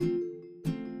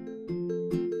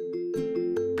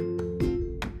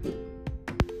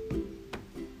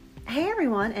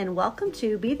everyone, and welcome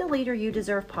to Be the Leader You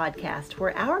Deserve podcast,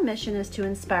 where our mission is to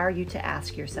inspire you to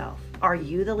ask yourself, are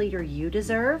you the leader you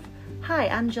deserve? Hi,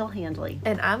 I'm Jill Handley.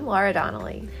 And I'm Laura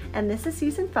Donnelly. And this is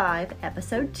Season 5,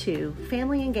 Episode 2,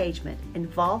 Family Engagement,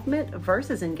 Involvement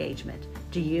versus Engagement.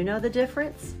 Do you know the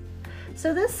difference?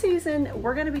 So this season,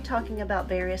 we're going to be talking about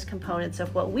various components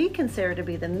of what we consider to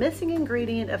be the missing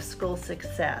ingredient of school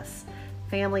success,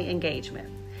 family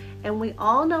engagement. And we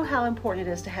all know how important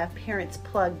it is to have parents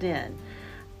plugged in.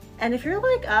 And if you're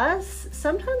like us,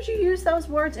 sometimes you use those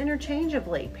words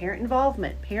interchangeably, parent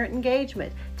involvement, parent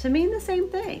engagement, to mean the same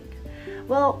thing.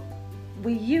 Well,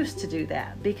 we used to do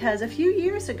that because a few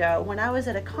years ago when I was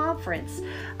at a conference,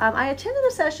 I attended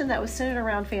a session that was centered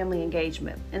around family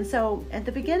engagement. And so at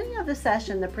the beginning of the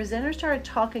session, the presenter started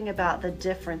talking about the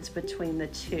difference between the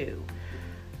two.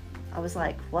 I was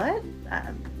like, what?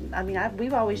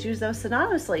 We've always used those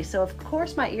synonymously. So of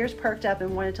course my ears perked up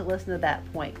and wanted to listen to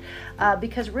that point.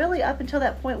 Because really up until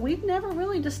that point, we'd never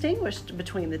really distinguished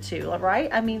between the two, right?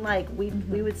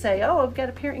 We would say, oh, we've got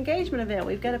a parent engagement event.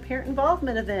 We've got a parent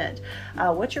involvement event.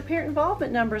 What's your parent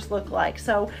involvement numbers look like?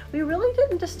 So we really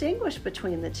didn't distinguish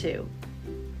between the two.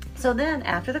 So then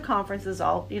after the conference, as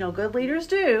all, good leaders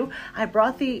do, I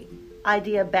brought the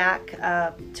idea back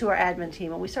to our admin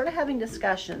team, and we started having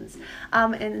discussions.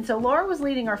 And so Laura was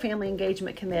leading our family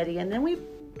engagement committee, and then we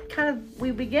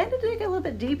began to dig a little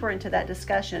bit deeper into that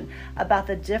discussion about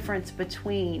the difference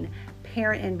between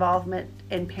parent involvement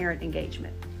and parent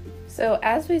engagement. So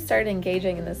as we started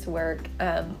engaging in this work,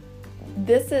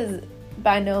 this is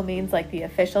by no means like the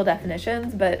official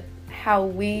definitions, but how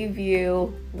we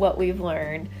view what we've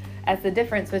learned as the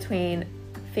difference between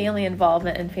family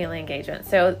involvement and family engagement.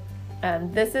 So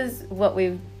this is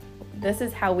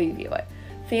how we view it.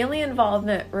 Family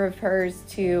involvement refers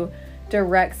to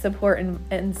direct support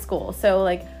in school. So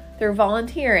like they're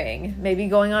volunteering, maybe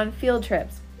going on field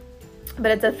trips,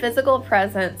 but it's a physical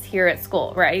presence here at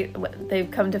school, right? They've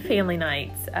come to family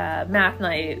nights, math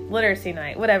night, literacy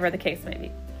night, whatever the case may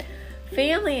be.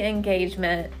 Family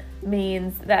engagement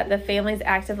means that the families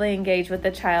actively engage with the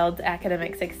child's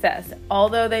academic success,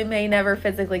 although they may never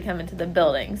physically come into the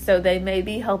building. So they may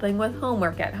be helping with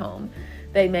homework at home.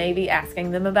 They may be asking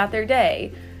them about their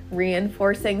day,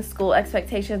 reinforcing school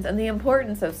expectations and the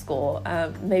importance of school,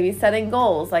 maybe setting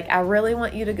goals like, I really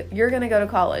want you're going to go to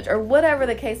college, or whatever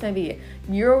the case may be.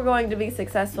 You're going to be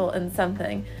successful in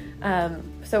something.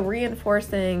 So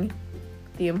reinforcing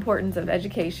the importance of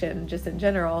education just in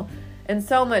general, and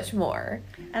so much more.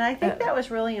 And I think that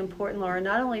was really important, Laura,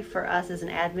 not only for us as an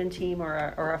admin team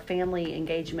or a family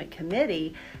engagement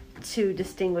committee to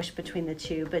distinguish between the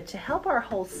two, but to help our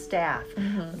whole staff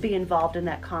be involved in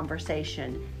that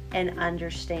conversation and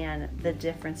understand the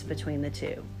difference between the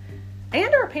two.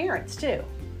 And our parents, too.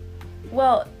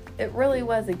 Well, it really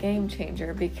was a game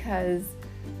changer because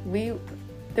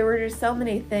there were just so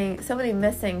many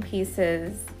missing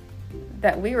pieces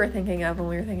that we were thinking of when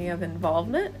we were thinking of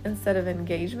involvement instead of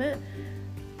engagement.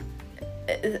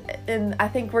 And I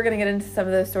think we're going to get into some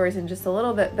of those stories in just a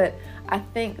little bit, but I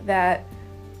think that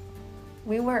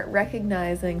we weren't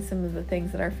recognizing some of the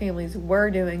things that our families were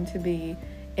doing to be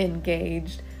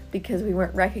engaged because we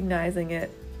weren't recognizing it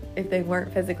if they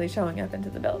weren't physically showing up into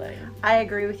the building. I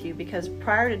agree with you, because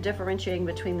prior to differentiating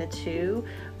between the two,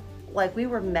 we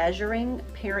were measuring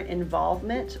parent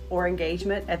involvement or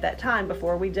engagement at that time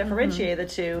before we differentiated the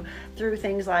two through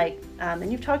things like, and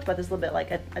you've talked about this a little bit,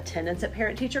 like attendance at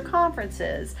parent-teacher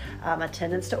conferences,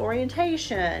 attendance to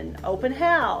orientation, open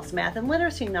house, math and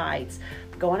literacy nights,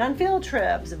 going on field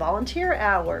trips, volunteer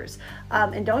hours.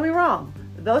 And don't get me wrong,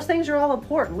 those things are all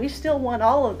important. We still want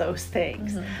all of those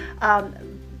things.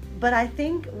 But I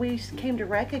think we came to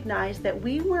recognize that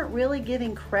we weren't really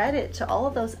giving credit to all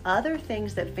of those other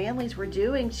things that families were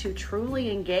doing to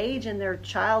truly engage in their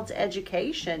child's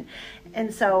education.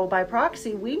 And so by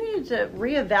proxy, we needed to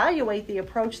reevaluate the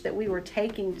approach that we were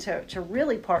taking to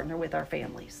really partner with our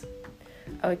families.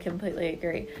 I would completely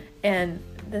agree. And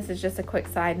this is just a quick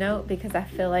side note because I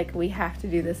feel like we have to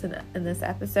do this in this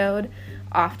episode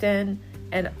often.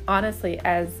 And honestly,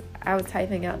 as I was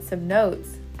typing out some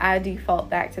notes, I default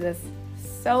back to this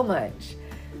so much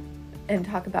and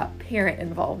talk about parent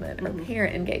involvement or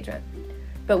parent engagement.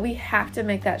 But we have to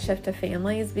make that shift to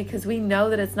families because we know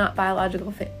that it's not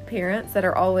biological parents that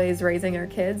are always raising our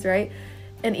kids, right?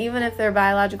 And even if their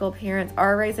biological parents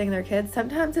are raising their kids,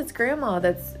 sometimes it's grandma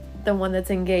that's the one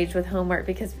that's engaged with homework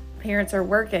because parents are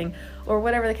working or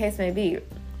whatever the case may be.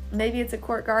 Maybe it's a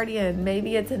court guardian,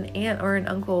 maybe it's an aunt or an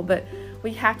uncle, but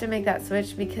we have to make that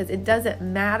switch because it doesn't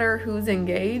matter who's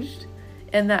engaged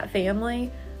in that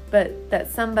family. but that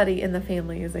somebody in the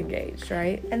family is engaged,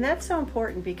 right? And that's so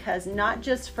important because not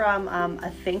just from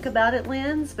a think about it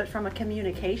lens, but from a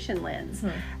communication lens.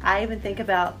 I even think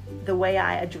about the way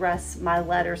I address my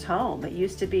letters home. It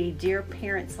used to be dear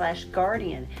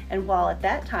parent/guardian. And while at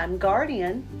that time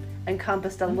guardian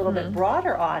encompassed a little bit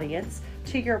broader audience,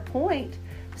 to your point,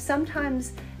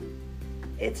 sometimes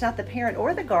it's not the parent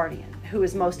or the guardian who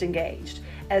is most engaged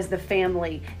as the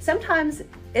family. Sometimes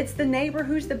it's the neighbor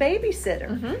who's the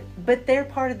babysitter, but they're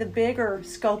part of the bigger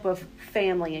scope of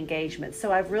family engagement.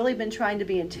 So I've really been trying to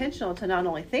be intentional to not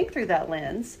only think through that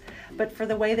lens, but for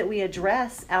the way that we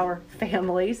address our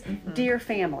families, dear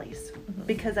families,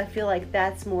 because I feel like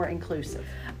that's more inclusive.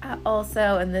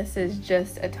 Also, and this is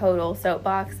just a total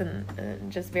soapbox, and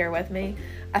just bear with me,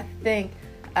 I think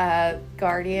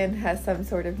guardian has some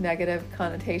sort of negative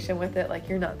connotation with it, like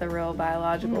you're not the real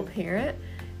biological parent.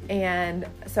 And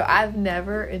so I've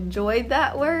never enjoyed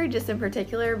that word just in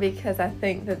particular because I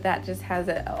think that just has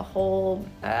a whole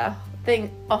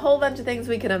bunch of things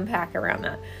we can unpack around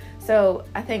that. So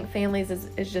I think families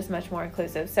is just much more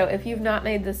inclusive. So if you've not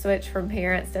made the switch from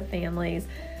parents to families,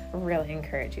 I really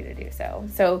encourage you to do so.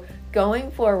 So going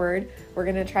forward, we're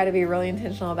going to try to be really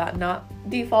intentional about not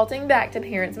defaulting back to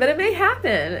parents, but it may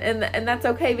happen, and that's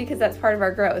okay because that's part of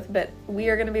our growth. But we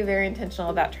are going to be very intentional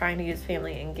about trying to use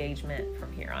family engagement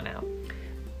from here on out.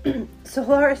 So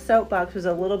Laura's soapbox was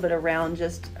a little bit around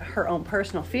just her own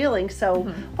personal feelings. So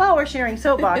while we're sharing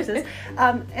soapboxes,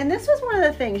 and this was one of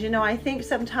the things, I think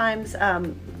sometimes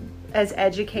as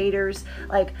educators,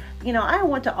 I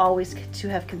want to always to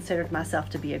have considered myself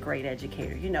to be a great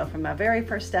educator, from my very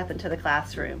first step into the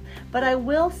classroom. But I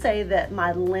will say that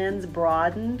my lens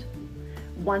broadened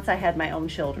once I had my own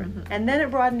children. And then it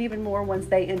broadened even more once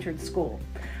they entered school.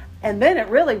 And then it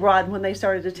really broadened when they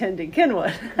started attending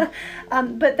Kenwood.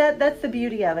 But that's the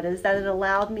beauty of it, is that it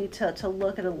allowed me to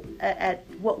look at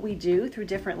what we do through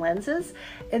different lenses.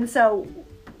 And so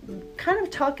kind of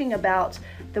talking about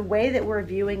the way that we're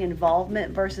viewing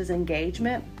involvement versus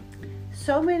engagement,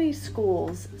 so many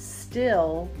schools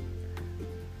still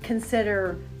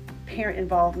consider parent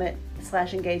involvement /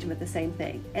 engagement the same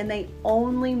thing. And they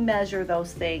only measure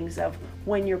those things of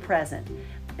when you're present.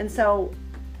 And so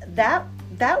that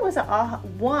was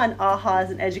one aha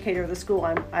as an educator of the school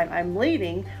I'm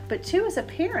leading, but two, as a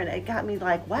parent, it got me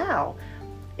like, wow,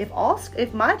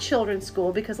 if my children's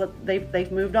school, because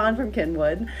they've moved on from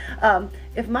Kenwood,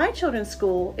 if my children's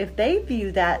school, if they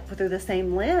view that through the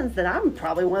same lens, then I'm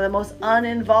probably one of the most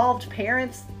uninvolved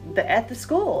parents at the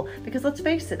school. Because let's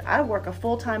face it, I work a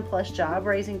full-time plus job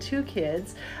raising 2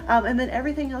 kids, and then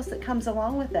everything else that comes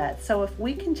along with that. So if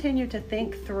we continue to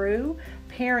think through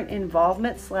parent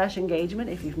involvement /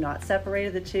 engagement, if you've not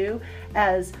separated the two,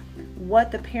 as what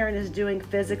the parent is doing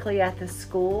physically at the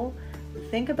school,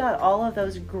 think about all of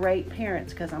those great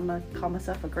parents, because I'm going to call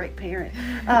myself a great parent.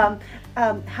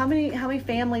 How many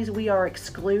families we are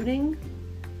excluding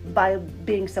by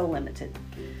being so limited.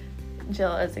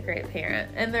 Jill is a great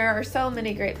parent, and there are so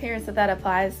many great parents that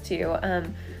applies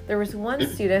to. There was one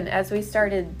student, as we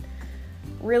started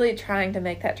really trying to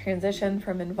make that transition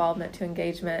from involvement to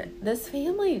engagement, this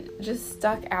family just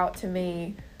stuck out to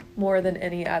me more than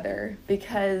any other,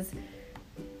 because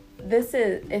this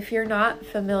is, if you're not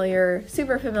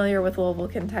super familiar with Louisville,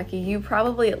 Kentucky, you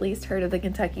probably at least heard of the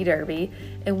Kentucky Derby,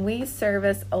 and we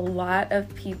service a lot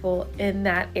of people in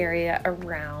that area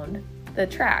around the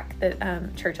track,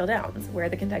 that Churchill Downs, where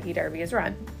the Kentucky Derby is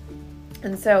run.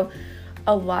 And so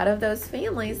a lot of those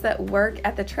families that work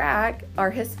at the track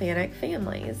are Hispanic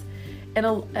families,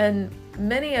 and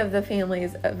many of the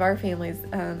families of our families,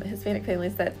 Hispanic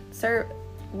families that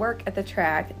work at the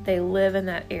track, they live in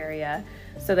that area,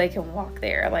 so they can walk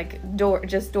there, like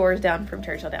just doors down from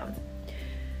Churchill Downs.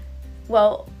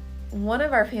 Well, one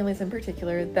of our families in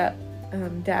particular, that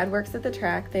dad works at the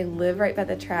track, they live right by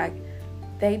the track,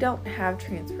 they don't have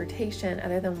transportation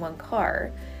other than one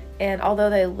car. And although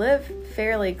they live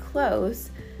fairly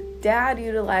close, dad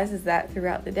utilizes that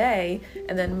throughout the day,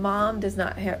 and then mom does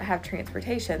not have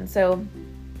transportation. So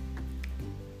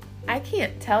I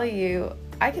can't tell you,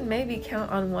 I can maybe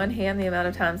count on one hand the amount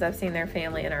of times I've seen their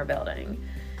family in our building.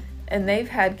 And they've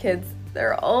had kids,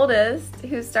 their oldest,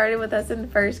 who started with us in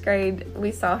first grade,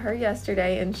 we saw her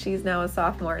yesterday, and she's now a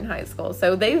sophomore in high school.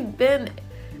 So they've been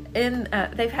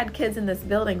they've had kids in this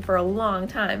building for a long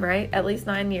time, right? At least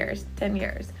 9 years, 10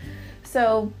 years.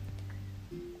 So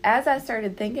as I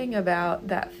started thinking about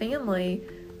that family,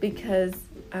 because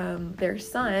their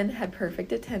son had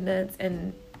perfect attendance,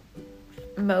 and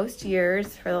most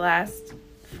years for the last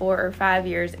 4 or 5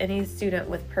 years, any student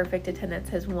with perfect attendance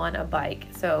has won a bike.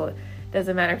 So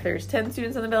Doesn't matter if there's 10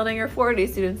 students in the building or 40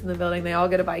 students in the building, they all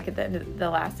get a bike at the end of the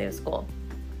last day of school.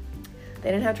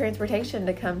 They didn't have transportation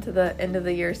to come to the end of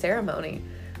the year ceremony.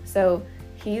 So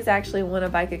he's actually won a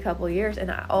bike a couple years, and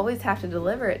I always have to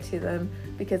deliver it to them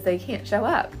because they can't show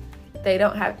up.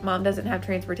 Mom doesn't have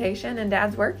transportation and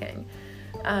dad's working.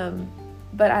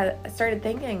 But I started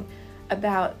thinking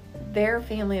about their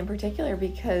family in particular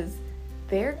because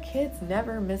their kids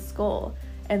never miss school,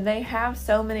 and they have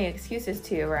so many excuses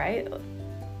too, right?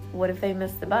 What if they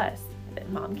miss the bus?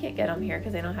 Mom can't get them here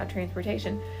because they don't have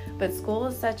transportation. But school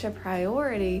is such a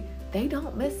priority, they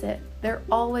don't miss it. They're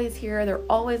always here, they're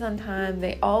always on time,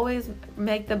 they always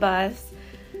make the bus.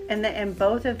 And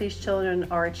both of these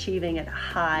children are achieving at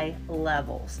high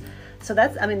levels. So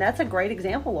that's a great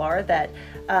example, Laura, that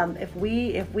if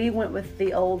we went with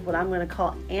the old, what I'm going to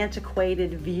call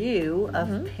antiquated view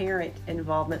of parent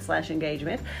involvement /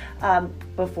 engagement,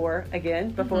 before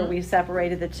we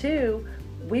separated the two,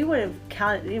 we would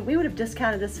have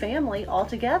discounted this family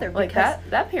altogether. Like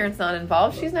that parent's not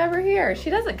involved. She's never here. She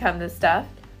doesn't come to stuff.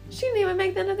 She didn't even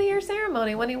make the end of the year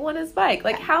ceremony when he won his bike.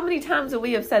 Like, how many times have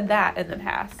we have said that in the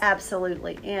past?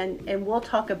 Absolutely. And we'll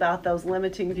talk about those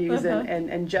limiting views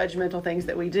and judgmental things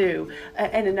that we do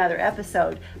in another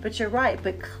episode. But you're right.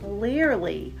 But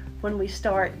clearly, when we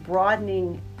start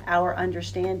broadening our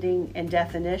understanding and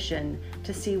definition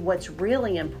to see what's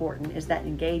really important is that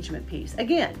engagement piece.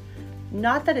 Again,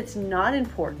 not that it's not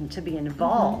important to be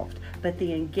involved, but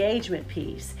the engagement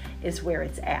piece is where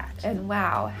it's at. And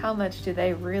wow, how much do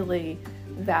they really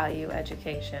value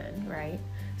education, right?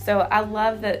 So I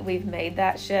love that we've made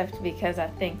that shift because I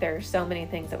think there are so many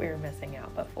things that we were missing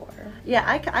out before. Yeah,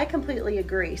 I completely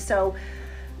agree. So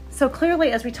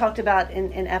clearly, as we talked about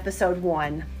in episode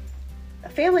 1,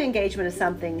 family engagement is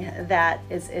something that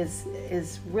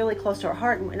is really close to our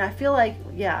heart, and I feel like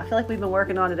we've been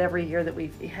working on it every year that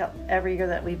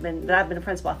I've been a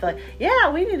principal. I feel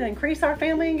like we need to increase our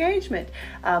family engagement.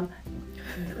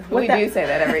 We do say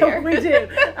that every year. We do.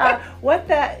 What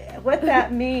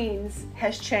that means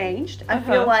has changed. I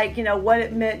feel like what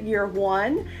it meant year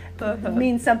 1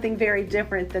 means something very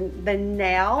different than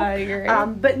now. I agree.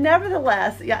 But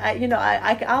nevertheless,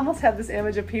 I almost have this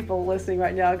image of people listening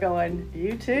right now going,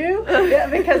 "You too?" Yeah,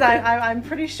 because I'm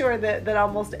pretty sure that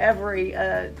almost every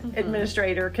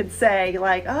administrator could say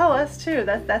like, "Oh, us too.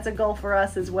 That's a goal for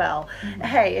us as well."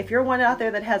 Hey, if you're one out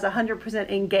there that has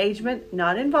 100% engagement,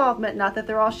 not involvement, not that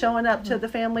they're all showing up to the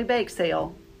family bake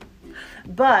sale,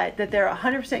 but that they're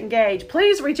 100% engaged,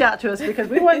 please reach out to us because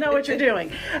we want to know what you're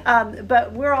doing.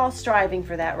 But we're all striving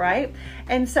for that, right?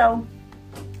 And so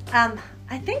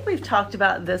I think we've talked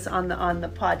about this on the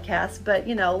podcast, but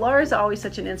Laura's always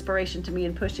such an inspiration to me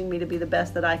and pushing me to be the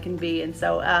best that I can be. And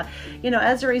so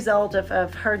as a result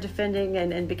of her defending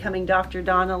and becoming Dr.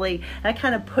 Donnelly, that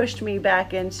kind of pushed me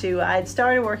back into, I'd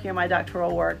started working on my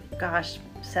doctoral work,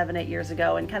 7-8 years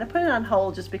ago, and kind of put it on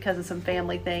hold just because of some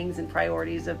family things and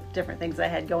priorities of different things I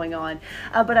had going on.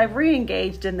 But I've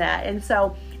re-engaged in that. And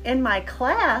so in my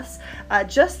class,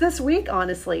 just this week,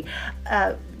 honestly,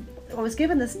 I was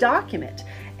given this document.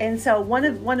 And so one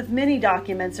of many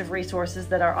documents of resources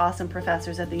that our awesome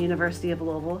professors at the University of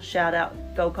Louisville, shout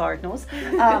out, go Cardinals,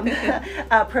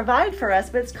 provide for us.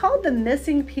 But it's called The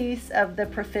Missing Piece of the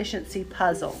Proficiency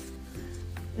Puzzle.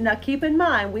 Now, keep in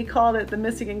mind, we called it the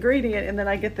missing ingredient, and then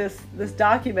I get this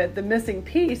document, the missing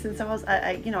piece. And so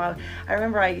I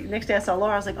remember next day I saw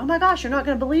Laura, I was like, oh my gosh, you're not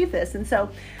going to believe this. And so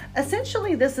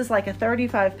essentially this is like a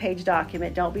 35-page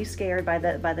document. Don't be scared by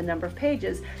the number of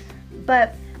pages.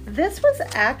 But this was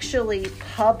actually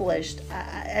published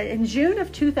in June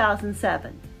of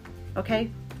 2007, okay,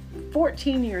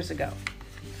 14 years ago.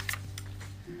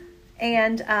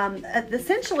 And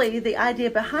essentially, the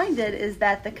idea behind it is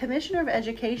that the Commissioner of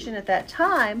Education at that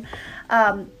time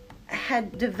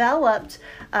had developed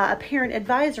a parent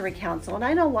advisory council. And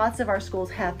I know lots of our schools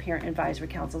have parent advisory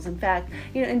councils. In fact,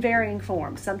 in varying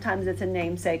forms. Sometimes it's a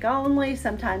namesake only.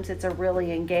 Sometimes it's a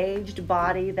really engaged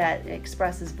body that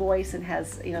expresses voice and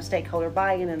has, stakeholder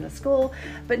buy-in in the school.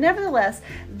 But nevertheless,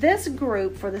 this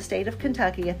group for the state of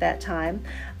Kentucky at that time,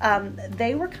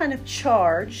 they were kind of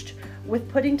charged with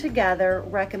putting together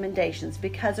recommendations,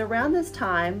 because around this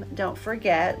time, don't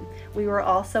forget, we were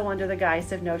also under the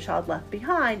guise of No Child Left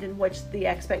Behind, in which the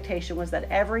expectation was that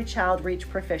every child reach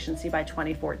proficiency by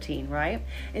 2014, right?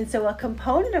 And so a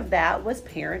component of that was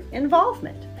parent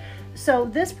involvement. So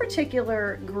this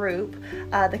particular group,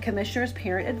 the Commissioner's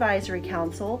Parent Advisory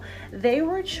Council, they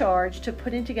were charged to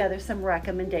putting together some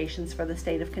recommendations for the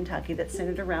state of Kentucky that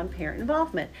centered around parent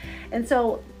involvement. And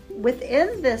so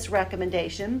within this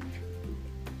recommendation,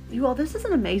 You all, this is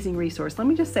an amazing resource. Let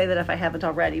me just say that if I haven't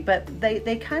already, but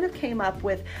they kind of came up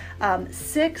with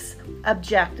 6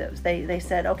 objectives. They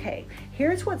said, okay,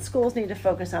 here's what schools need to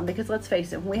focus on, because let's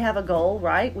face it, when we have a goal,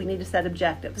 right, we need to set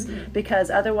objectives,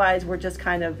 because otherwise we're just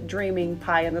kind of dreaming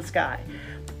pie in the sky.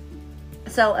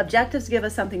 So objectives give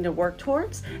us something to work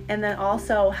towards, and then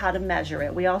also how to measure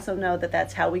it. We also know that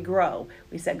that's how we grow.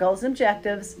 We set goals and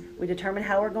objectives, we determine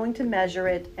how we're going to measure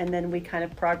it, and then we kind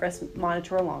of progress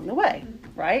monitor along the way,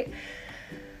 right?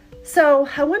 So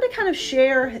I want to kind of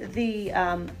share the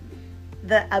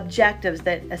objectives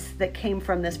that came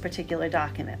from this particular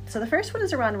document. So the first one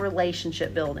is around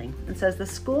relationship building. It says the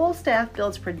school staff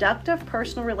builds productive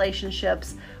personal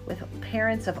relationships with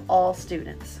parents of all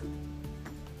students.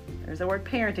 There's the word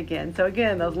parent again. So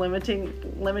again, those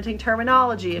limiting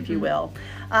terminology, if you will.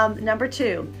 Number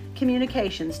 2,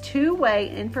 communications.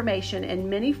 Two-way information in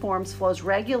many forms flows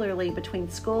regularly between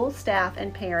school, staff,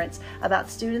 and parents about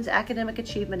students' academic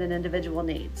achievement and individual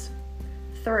needs.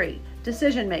 3,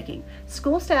 decision making.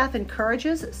 School staff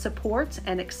encourages, supports,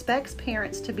 and expects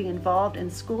parents to be involved in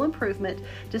school improvement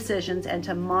decisions and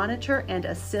to monitor and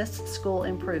assist school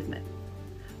improvement.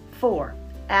 4,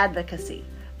 advocacy.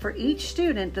 For each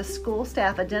student, the school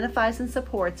staff identifies and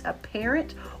supports a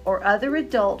parent or other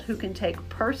adult who can take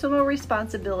personal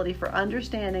responsibility for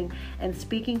understanding and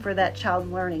speaking for that child's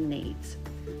learning needs.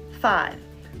 5,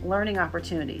 learning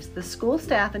opportunities. The school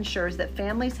staff ensures that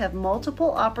families have multiple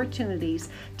opportunities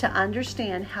to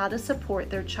understand how to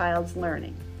support their child's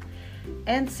learning.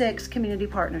 And 6, community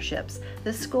partnerships.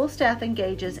 The school staff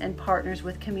engages and partners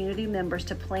with community members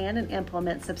to plan and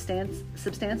implement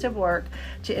substantive work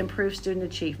to improve student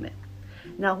achievement.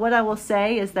 Now, what I will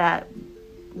say is that,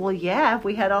 well, yeah, if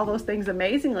we had all those things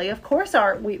amazingly, of course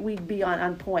we'd be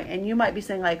on point. And you might be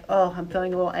saying like, oh, I'm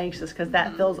feeling a little anxious because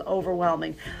that feels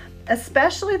overwhelming.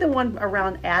 Especially the one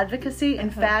around advocacy. In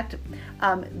fact,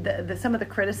 some of the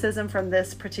criticism from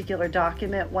this particular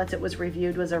document, once it was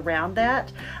reviewed, was around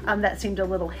that. That seemed a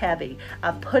little heavy,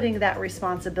 putting that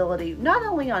responsibility not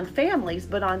only on families,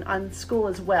 but on school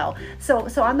as well. So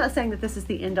I'm not saying that this is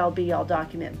the end-all be-all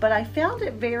document, but I found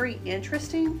it very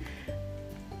interesting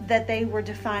that they were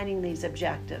defining these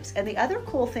objectives. And the other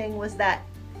cool thing was that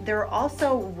there are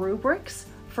also rubrics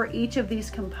for each of these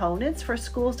components for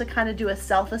schools to kind of do a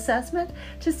self-assessment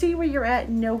to see where you're at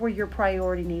and know where your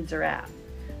priority needs are at.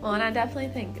 Well, and I definitely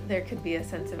think there could be a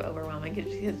sense of overwhelming,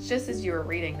 because just as you were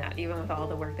reading that, even with all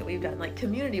the work that we've done, like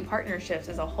community partnerships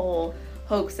is a whole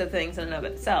host of things in and of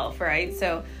itself, right?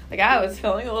 So like I was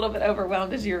feeling a little bit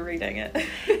overwhelmed as you were reading it.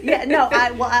 Yeah, no,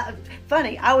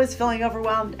 funny, I was feeling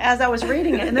overwhelmed as I was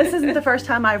reading it. And this isn't the first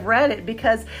time I've read it,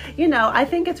 because, I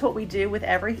think it's what we do with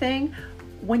everything.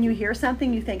 When you hear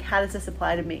something, you think, how does this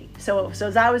apply to me? So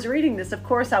as I was reading this, of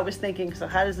course, I was thinking, so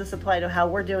how does this apply to how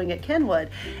we're doing at Kenwood?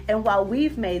 And while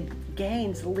we've made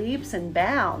gains, leaps and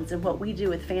bounds in what we do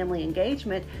with family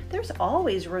engagement, there's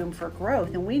always room for growth.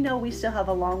 And we know we still have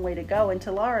a long way to go. And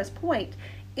to Laura's point,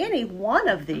 any one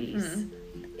of these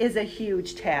is a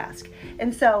huge task.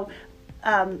 And so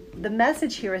the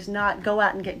message here is not go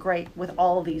out and get great with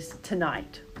all of these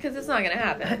tonight. Because it's not going to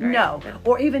happen. Right? No,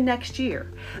 or even next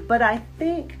year. But I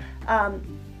think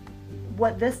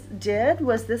what this did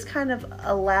was this kind of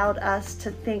allowed us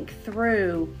to think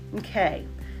through, okay,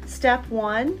 step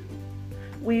 1,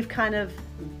 we've kind of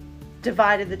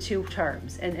divided the two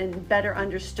terms and better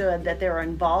understood that there are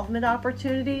involvement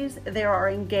opportunities, there are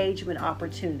engagement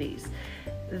opportunities.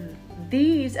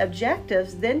 These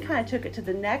objectives then kind of took it to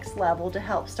the next level to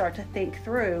help start to think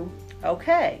through,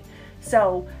 okay,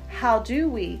 so how do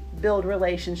we build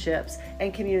relationships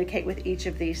and communicate with each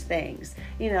of these things?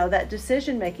 That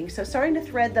decision making. So starting to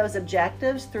thread those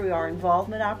objectives through our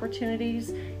involvement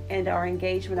opportunities and our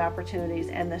engagement opportunities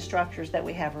and the structures that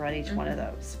we have around each one of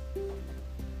those.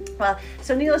 Well,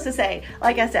 so needless to say,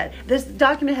 like I said, this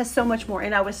document has so much more,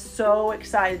 and I was so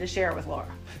excited to share it with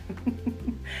Laura.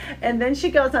 And then she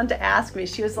goes on to ask me,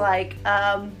 she was like,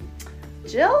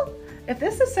 Jill, if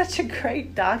this is such a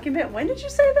great document, when did you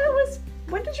say that was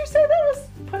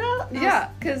put out? Yeah,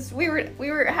 because we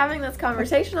were having this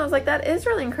conversation. I was like, that is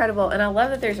really incredible, and I love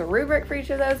that there's a rubric for each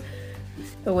of those.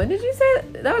 But when did you say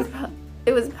that?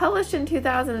 It was published in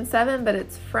 2007, but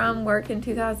it's from work in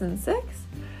 2006.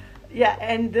 Yeah,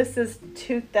 and this is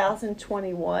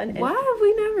 2021. Why have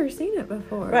we never seen it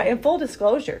before? Right, and full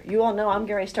disclosure, you all know I'm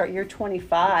going to start year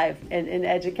 25 in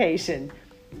education.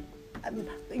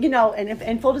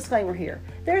 And full disclaimer here,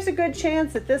 there's a good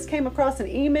chance that this came across an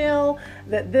email,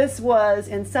 that this was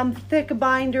in some thick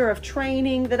binder of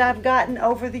training that I've gotten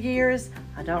over the years.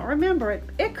 I don't remember it.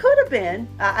 It could have been.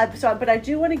 But I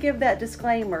do want to give that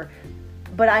disclaimer.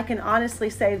 But I can honestly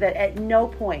say that at no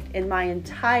point in my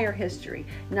entire history,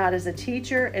 not as a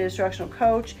teacher, an instructional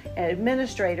coach, an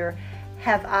administrator,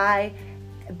 have I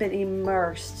been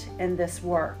immersed in this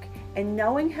work. And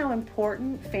knowing how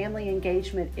important family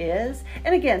engagement is,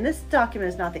 and again, this document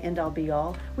is not the end-all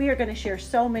be-all. We are going to share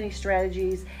so many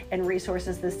strategies and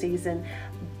resources this season,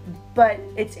 but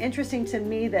it's interesting to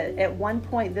me that at one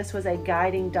point this was a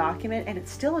guiding document, and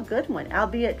it's still a good one,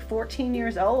 albeit 14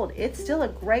 years old. It's still a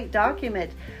great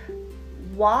document.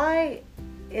 Why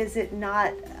is it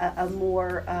not a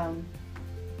more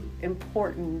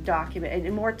important document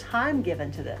and more time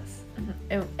given to this?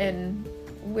 And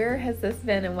where has this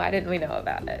been, and why didn't we know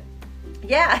about it?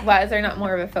 Yeah. Why is there not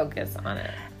more of a focus on it?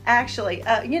 Actually,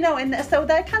 and so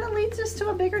that kind of leads us to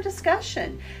a bigger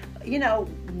discussion.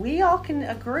 We all can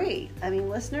agree. I mean,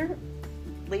 listener,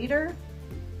 leader,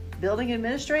 building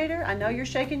administrator, I know you're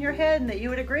shaking your head and that you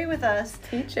would agree with us.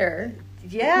 Teacher.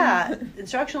 Yeah,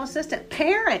 instructional assistant,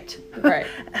 parent. Right.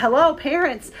 Hello,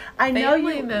 parents. I know you.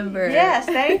 Family member. Yes,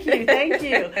 thank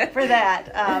you for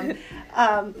that.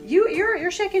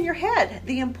 You're shaking your head.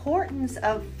 The importance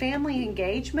of family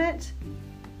engagement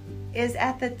is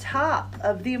at the top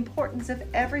of the importance of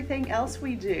everything else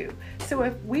we do. So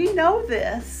if we know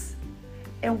this,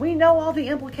 and we know all the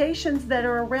implications that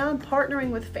are around partnering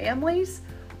with families,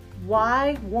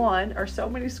 why, one, are so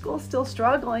many schools still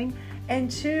struggling?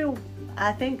 And two,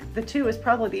 I think the two is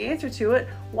probably the answer to it.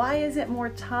 Why isn't more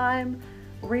time,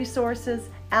 resources,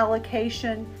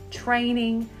 allocation,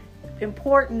 training,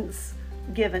 importance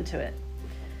given to it?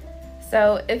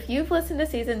 So if you've listened to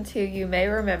season 2, you may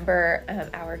remember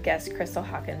our guest, Crystal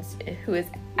Hawkins, who is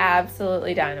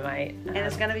absolutely dynamite. And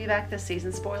it's going to be back this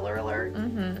season, spoiler alert.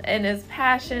 And is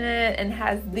passionate and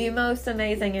has the most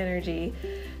amazing energy.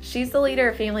 She's the leader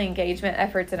of family engagement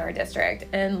efforts in our district.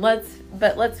 And let's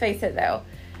face it though,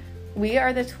 we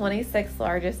are the 26th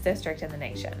largest district in the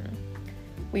nation.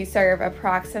 We serve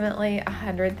approximately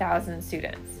 100,000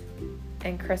 students.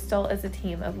 And Crystal is a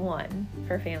team of 1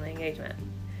 for family engagement.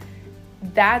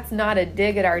 That's not a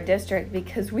dig at our district,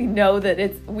 because we know that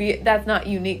that's not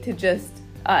unique to just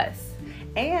us.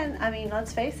 And I mean,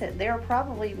 let's face it, there are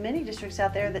probably many districts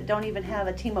out there that don't even have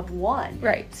a team of 1.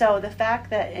 Right. So the fact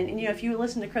that, and if you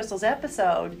listen to Crystal's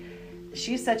episode,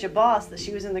 she's such a boss that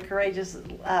she was in the Courageous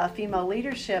Female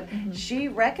Leadership. She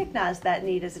recognized that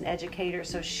need as an educator,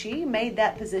 so she made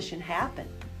that position happen.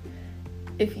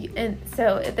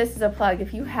 So this is a plug.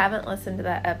 If you haven't listened to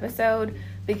that episode,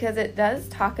 because it does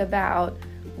talk about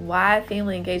why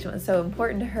family engagement was so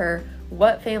important to her,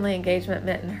 what family engagement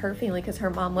meant in her family, because her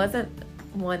mom wasn't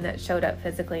one that showed up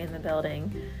physically in the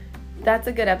building. That's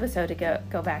a good episode to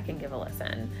go back and give a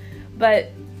listen.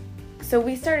 But so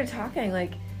we started talking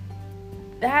like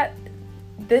that.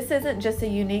 This isn't just a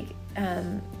unique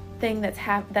thing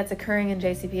that's occurring in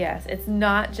JCPS. It's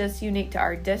not just unique to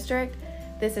our district.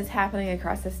 This is happening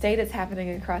across the state. It's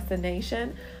happening across the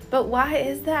nation. But why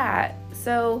is that?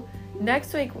 So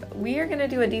next week, we are going to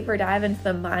do a deeper dive into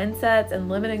the mindsets and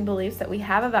limiting beliefs that we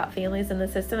have about families and the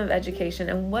system of education,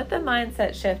 and what the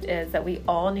mindset shift is that we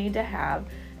all need to have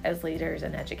as leaders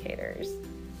and educators.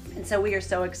 And so we are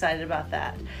so excited about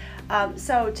that.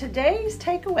 So today's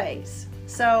takeaways.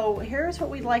 So here's what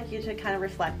we'd like you to kind of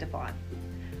reflect upon.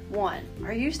 1,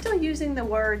 are you still using the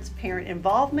words parent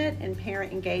involvement and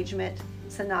parent engagement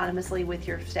synonymously with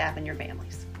your staff and your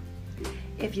families?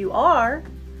 If you are,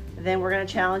 then we're going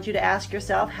to challenge you to ask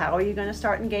yourself, how are you going to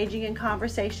start engaging in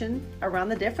conversation around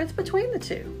the difference between the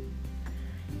two?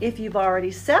 If you've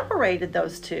already separated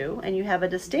those two and you have a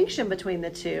distinction between the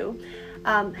two,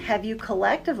 have you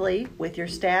collectively, with your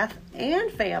staff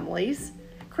and families,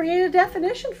 created a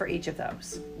definition for each of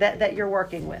those that you're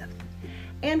working with?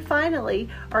 And finally,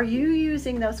 are you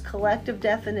using those collective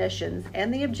definitions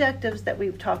and the objectives that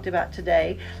we've talked about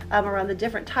today around the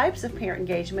different types of parent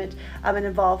engagement and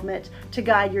involvement to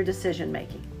guide your decision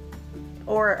making?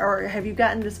 Or have you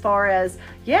gotten as far as,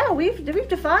 yeah, we've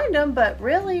defined them, but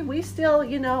really we still,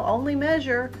 only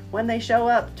measure when they show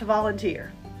up to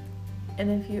volunteer?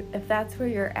 And if that's where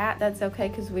you're at, that's okay,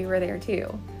 because we were there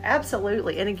too.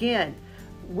 Absolutely. And again,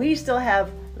 we still have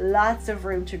lots of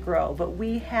room to grow, but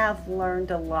we have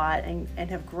learned a lot and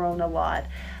have grown a lot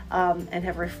and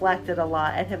have reflected a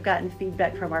lot and have gotten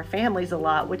feedback from our families a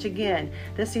lot, which again,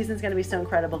 this season is going to be so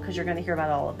incredible because you're going to hear about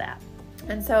all of that.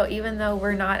 And so even though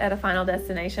we're not at a final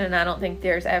destination, and I don't think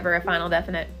there's ever a final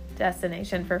definite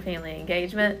destination for family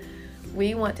engagement,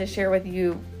 we want to share with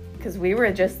you, because we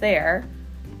were just there,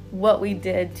 what we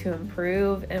did to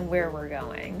improve and where we're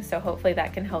going. So hopefully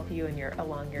that can help you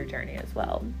along your journey as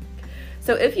well.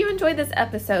 So if you enjoyed this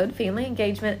episode, family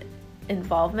engagement,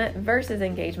 involvement versus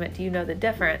engagement, do you know the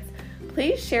difference?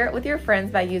 please share it with your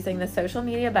friends by using the social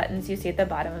media buttons you see at the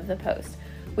bottom of the post.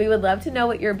 We would love to know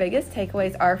what your biggest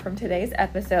takeaways are from today's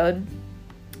episode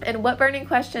and what burning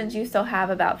questions you still have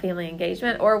about family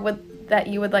engagement or that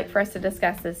you would like for us to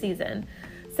discuss this season.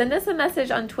 Send us a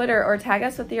message on Twitter or tag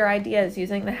us with your ideas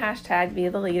using the hashtag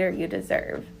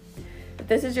 #BeTheLeaderYouDeserve. If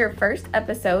this is your first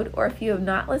episode, or if you have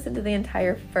not listened to the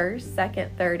entire first,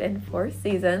 second, third, and fourth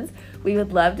seasons, we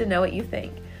would love to know what you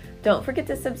think. Don't forget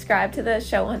to subscribe to the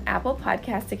show on Apple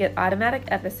Podcasts to get automatic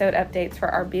episode updates for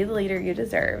our Be the Leader You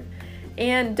Deserve.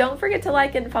 And don't forget to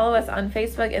like and follow us on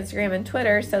Facebook, Instagram, and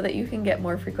Twitter so that you can get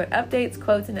more frequent updates,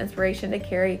 quotes, and inspiration to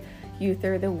carry you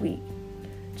through the week.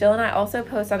 Jill and I also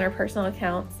post on our personal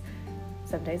accounts,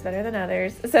 some days better than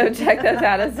others, so check those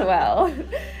out as well.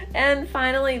 And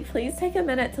finally, please take a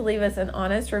minute to leave us an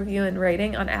honest review and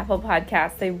rating on Apple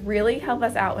Podcasts. They really help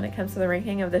us out when it comes to the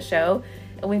ranking of the show,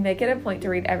 and we make it a point to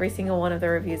read every single one of the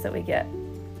reviews that we get.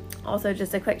 Also,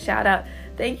 just a quick shout out.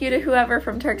 Thank you to whoever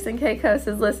from Turks and Caicos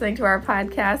is listening to our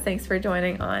podcast. Thanks for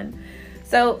joining on.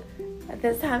 So at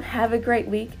this time, have a great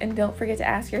week, and don't forget to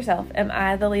ask yourself, am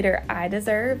I the leader I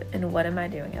deserve, and what am I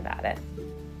doing about it?